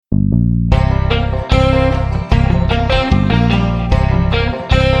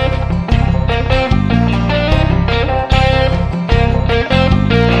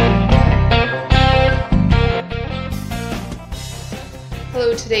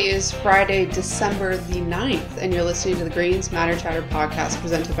Today is Friday, December the 9th, and you're listening to the Grains Matter Chatter podcast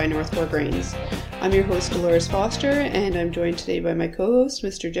presented by Northcore Grains. I'm your host, Dolores Foster, and I'm joined today by my co-host,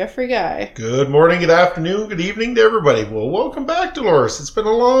 Mr. Jeffrey Guy. Good morning, good afternoon, good evening to everybody. Well, welcome back, Dolores. It's been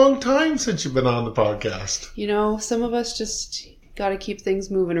a long time since you've been on the podcast. You know, some of us just got to keep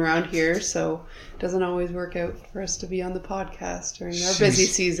things moving around here, so it doesn't always work out for us to be on the podcast during our busy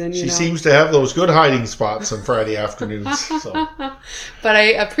season. She seems to have those good hiding spots on Friday afternoons. So. But I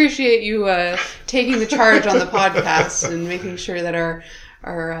appreciate you taking the charge on the podcast and making sure that our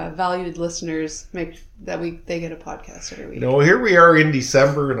valued listeners they get a podcast every week. You know, here we are in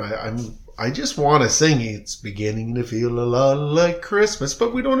December, and I just want to sing. It's beginning to feel a lot like Christmas,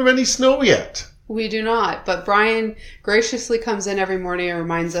 but we don't have any snow yet. We do not, but Brian graciously comes in every morning and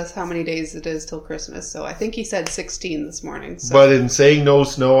reminds us how many days it is till Christmas. So I think he said 16 this morning. So. But in saying no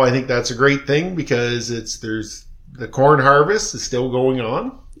snow, I think that's a great thing because there's the corn harvest is still going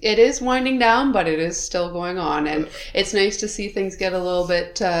on. It is winding down, but it is still going on, and it's nice to see things get a little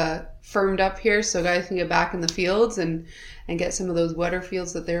bit firmed up here, so guys can get back in the fields and get some of those wetter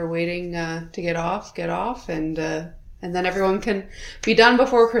fields that they're waiting to get off, and then everyone can be done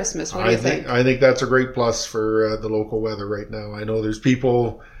before Christmas. What do you think? I think that's a great plus for the local weather right now. I know there's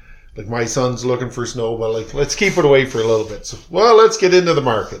people, like my son's looking for snow, but let's keep it away for a little bit. So, let's get into the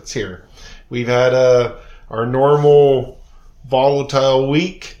markets here. We've had our normal volatile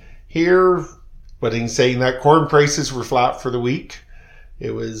week here, but in saying that, corn prices were flat for the week. It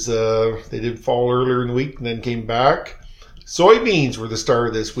was they did fall earlier in the week and then came back. Soybeans were the star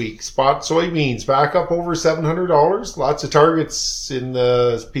of this week. Spot soybeans back up over $700. Lots of targets in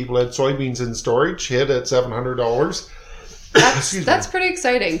the people had soybeans in storage hit at $700. That's pretty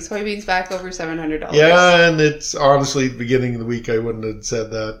exciting. Soybeans back over $700. Yeah, and it's honestly the beginning of the week I wouldn't have said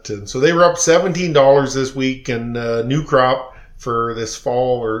that. And so they were up $17 this week, and new crop for this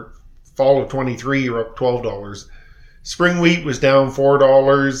fall of 23 are up $12. Spring wheat was down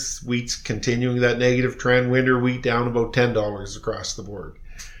 $4. Wheat's continuing that negative trend. Winter wheat down about $10 across the board,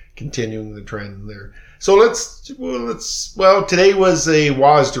 continuing the trend there. So today was a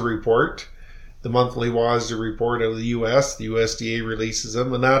WASDE report, the monthly WASDE report out of the U.S. The USDA releases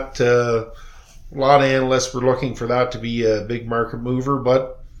them, and that a lot of analysts were looking for that to be a big market mover,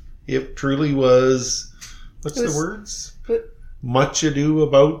 but it truly was. The words? Much ado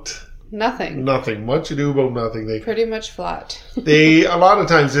about. Nothing. Much ado about nothing. They pretty much flat. A lot of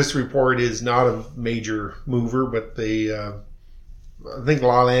times this report is not a major mover, but I think a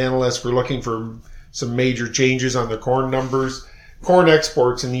lot of analysts were looking for some major changes on the corn numbers. Corn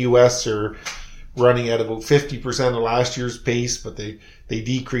exports in the U.S. are running at about 50% of last year's pace, but they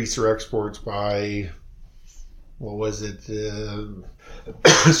decreased their exports by, what was it?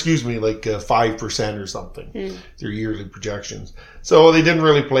 5% or something, their yearly projections. So they didn't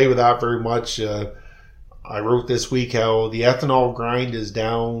really play with that very much. I wrote this week how the ethanol grind is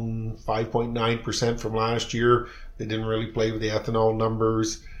down 5.9% from last year. They didn't really play with the ethanol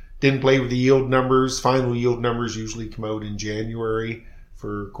numbers, didn't play with the yield numbers. Final yield numbers usually come out in January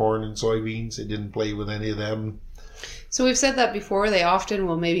for corn and soybeans. They didn't play with any of them. So we've said that before. They often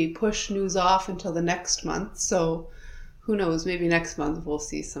will maybe push news off until the next month. So who knows? Maybe next month we'll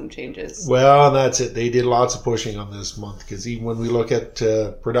see some changes. Well, that's it. They did lots of pushing on this month because even when we look at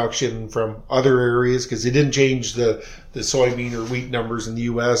production from other areas, because they didn't change the soybean or wheat numbers in the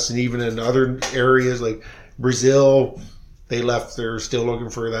U.S. and even in other areas like Brazil, they're still looking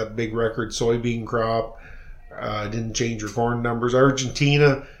for that big record soybean crop. Didn't change their corn numbers.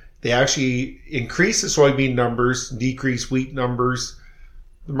 Argentina, they actually increased the soybean numbers, decreased wheat numbers.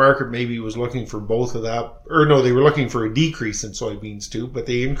 The market maybe was looking for both of that. Or no, they were looking for a decrease in soybeans too, but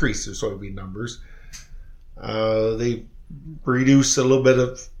they increased their soybean numbers. They reduced a little bit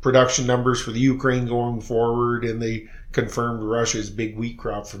of production numbers for the Ukraine going forward, and they confirmed Russia's big wheat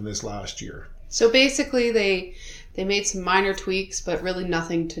crop from this last year. So basically they made some minor tweaks, but really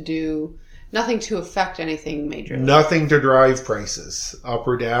nothing to affect anything major. Nothing to drive prices up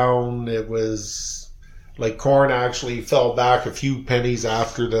or down. It was like corn actually fell back a few pennies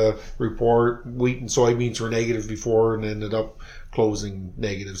after the report. Wheat and soybeans were negative before and ended up closing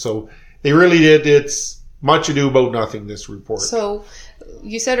negative. So they really did. It's much ado about nothing, this report. So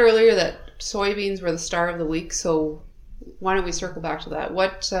you said earlier that soybeans were the star of the week. So why don't we circle back to that?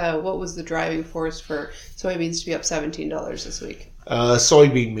 What was the driving force for soybeans to be up $17 this week?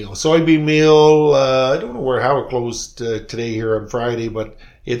 Soybean meal. I don't know how it closed today here on Friday, but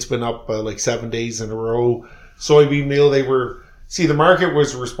it's been up 7 days in a row. Soybean meal, the market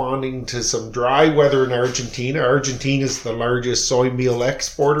was responding to some dry weather in Argentina. Argentina is the largest soy meal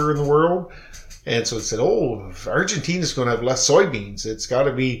exporter in the world. And so it said, if Argentina's going to have less soybeans, it's got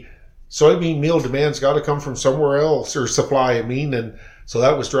to be soybean meal demand's got to come from somewhere else, or supply, and so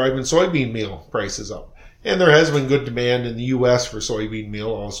that was driving soybean meal prices up. And there has been good demand in the U.S. for soybean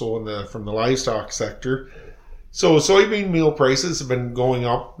meal also from the livestock sector. So soybean meal prices have been going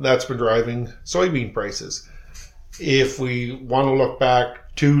up. That's been driving soybean prices. If we want to look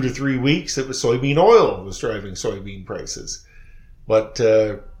back 2 to 3 weeks, it was soybean oil was driving soybean prices. But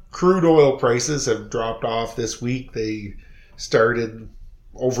crude oil prices have dropped off this week. They started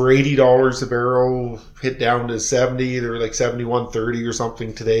over $80 a barrel, hit down to 70. They're like 71.30 or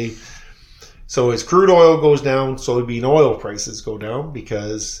something today. So as crude oil goes down, soybean oil prices go down,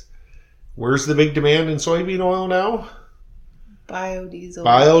 because where's the big demand in soybean oil now?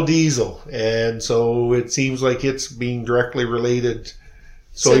 Biodiesel. And so it seems like it's being directly related,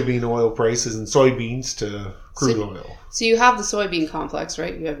 soybean oil prices and soybeans to crude oil. So you have the soybean complex,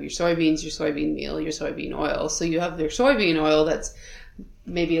 right? You have your soybeans, your soybean meal, your soybean oil. So you have your soybean oil that's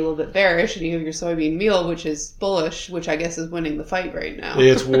maybe a little bit bearish, and you have your soybean meal, which is bullish, which I guess is winning the fight right now.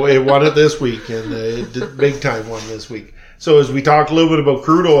 It won it this week, and it did big time won this week. So as we talked a little bit about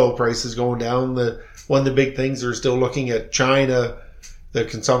crude oil prices going down, one of the big things they're still looking at China, the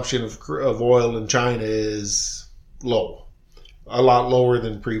consumption of oil in China is low, a lot lower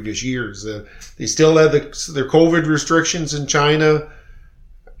than previous years. They still had their COVID restrictions in China.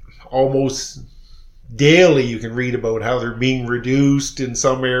 Almost daily you can read about how they're being reduced in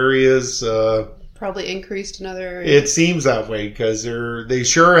some areas. Probably increased in other areas. It seems that way, because they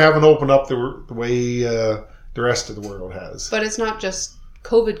sure haven't opened up the way the rest of the world has. But it's not just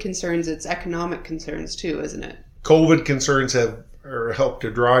COVID concerns, it's economic concerns too, isn't it? COVID concerns have helped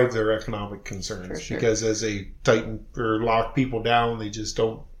to drive their economic concerns, sure. Because as they tighten or lock people down, they just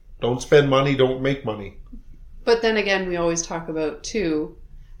don't spend money, don't make money. But then again, we always talk about too,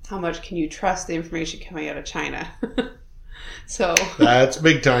 how much can you trust the information coming out of China? So that's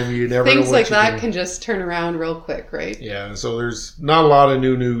big time. You never things know what like that can just turn around real quick, right? Yeah. So there's not a lot of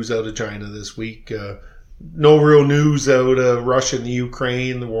new news out of China this week. No real news out of Russia and the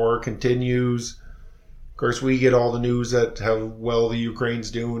Ukraine. The war continues. Of course, we get all the news that how well the Ukraine's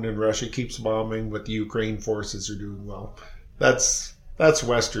doing, and Russia keeps bombing, but the Ukraine forces are doing well. That's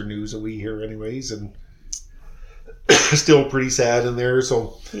Western news that we hear anyways, and still pretty sad in there.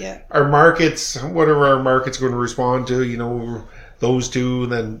 So yeah, our markets, what are our markets going to respond to? Those two.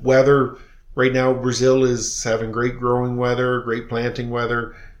 And then weather. Right now, Brazil is having great growing weather, great planting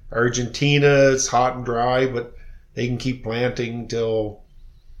weather. Argentina is hot and dry, but they can keep planting till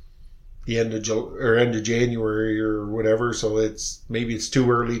the end of January or whatever. So maybe it's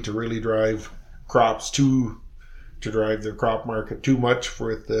too early to really drive crops to drive their crop market too much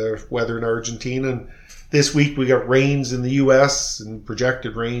with the weather in Argentina. And this week we got rains in the U.S. and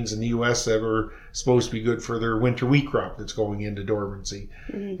projected rains in the U.S. that are supposed to be good for their winter wheat crop that's going into dormancy.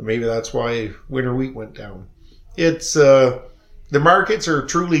 Mm-hmm. Maybe that's why winter wheat went down. It's the markets are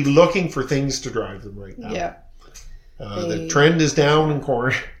truly looking for things to drive them right now. Yeah. The trend is down in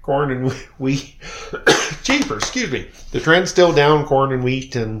corn and wheat. Cheaper, excuse me. The trend's still down, corn and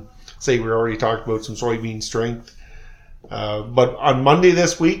wheat, and we already talked about some soybean strength. But on Monday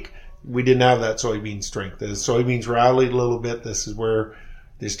this week, we didn't have that soybean strength. As soybeans rallied a little bit, this is where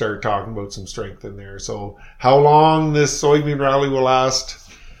they started talking about some strength in there. So how long this soybean rally will last,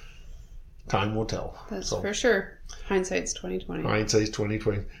 time will tell. That's for sure. Hindsight's 2020. Hindsight's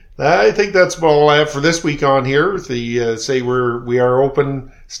 2020. I think that's about all I have for this week on here. We are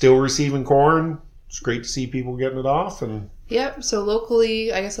open, still receiving corn. It's great to see people getting it off. And yep. So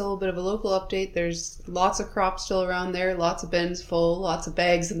locally, I guess a little bit of a local update. There's lots of crops still around there. Lots of bins full. Lots of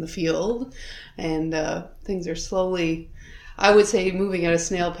bags in the field, and things are slowly, I would say, moving at a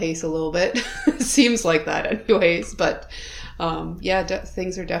snail pace a little bit. It seems like that, anyways. But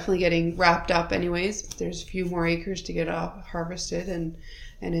things are definitely getting wrapped up. Anyways, there's a few more acres to get harvested and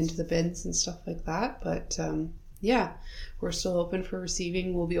into the bins and stuff like that. But we're still open for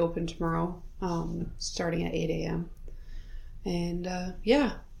receiving. We'll be open tomorrow, starting at 8 a.m. And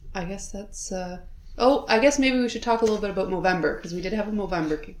I guess that's. I guess maybe we should talk a little bit about Movember, because we did have a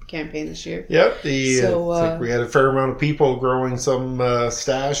Movember campaign this year. Yep. I think we had a fair amount of people growing some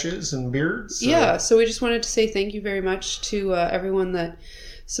stashes and beards. So. Yeah. So we just wanted to say thank you very much to everyone that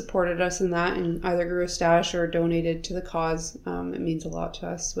supported us in that and either grew a stash or donated to the cause. It means a lot to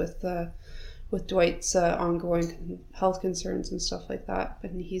us with Dwight's ongoing health concerns and stuff like that.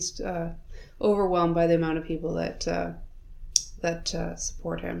 And he's overwhelmed by the amount of people that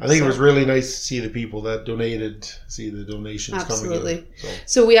support him. I think it was really nice to see the people that donated, see the donations coming in. Absolutely.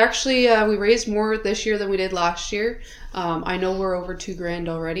 So we actually we raised more this year than we did last year. I know we're over $2,000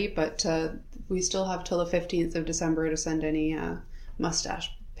 already, but we still have till the 15th of December to send any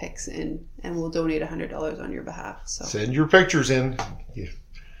mustache pics in, and we'll donate $100 on your behalf. So send your pictures in. Yeah.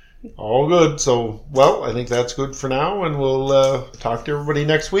 All good. So, well, I think that's good for now, and we'll talk to everybody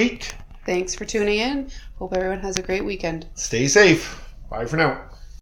next week. Thanks for tuning in. Hope everyone has a great weekend. Stay safe. Bye for now.